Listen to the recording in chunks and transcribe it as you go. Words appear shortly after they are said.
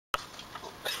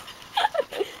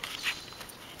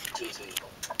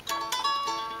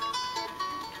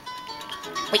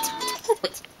Wait.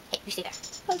 Hey, you stay there.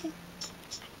 Okay.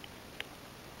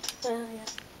 Yeah.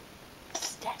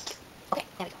 Stack. Okay,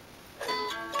 there we go.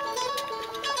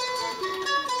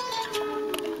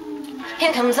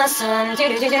 Here comes the sun,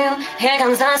 do-do-do-do. Here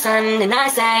comes the sun, and I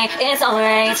say it's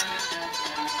alright.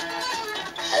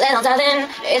 Little darling,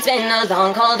 it's been a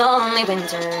long, cold, lonely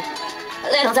winter.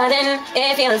 Little darling,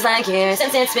 it feels like years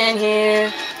since it's been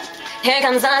here. Here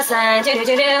comes the sun,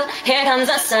 do-do-do-do. Here comes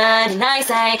the sun, and I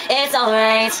say it's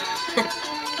alright.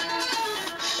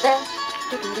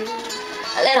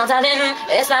 Little darling,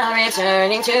 it's now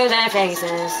returning to their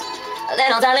faces.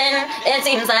 Little darling, it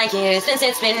seems like years since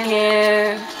it's been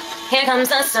here. Here comes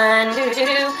the sun,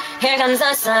 do-do-do-do. Here comes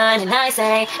the sun, and I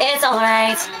say it's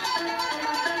alright.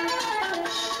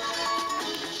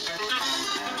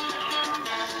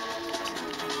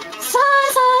 Sun,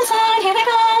 sun, sun, here it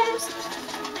comes.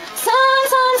 Sun,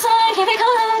 sun, sun, here it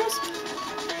comes.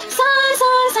 Sun,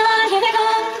 sun, sun, here it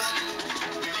comes.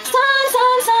 Sun,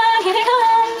 sun, sun, here it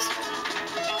comes.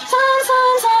 Sun,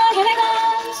 sun, sun, here it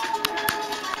comes.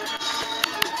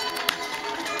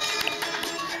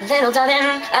 Little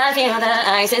darling, I feel the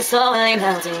ice is slowly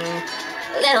melting.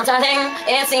 Little darling,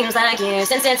 it seems like years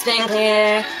since it's been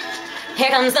clear. Here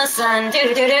comes the sun,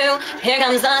 do-do-do-do. Here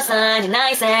comes the sun, and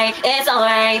I say it's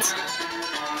alright.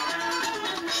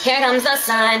 Here comes the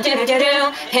sun,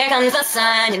 do-do-do-do. Here comes the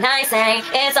sun, and I say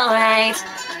it's alright.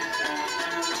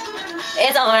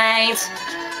 It's alright.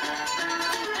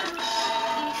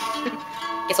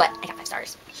 Guess what? I got 5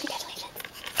 stars. Congratulations.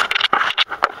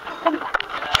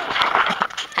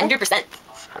 100%.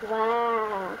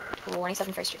 Wow.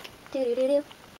 27 first streak. Do do do do.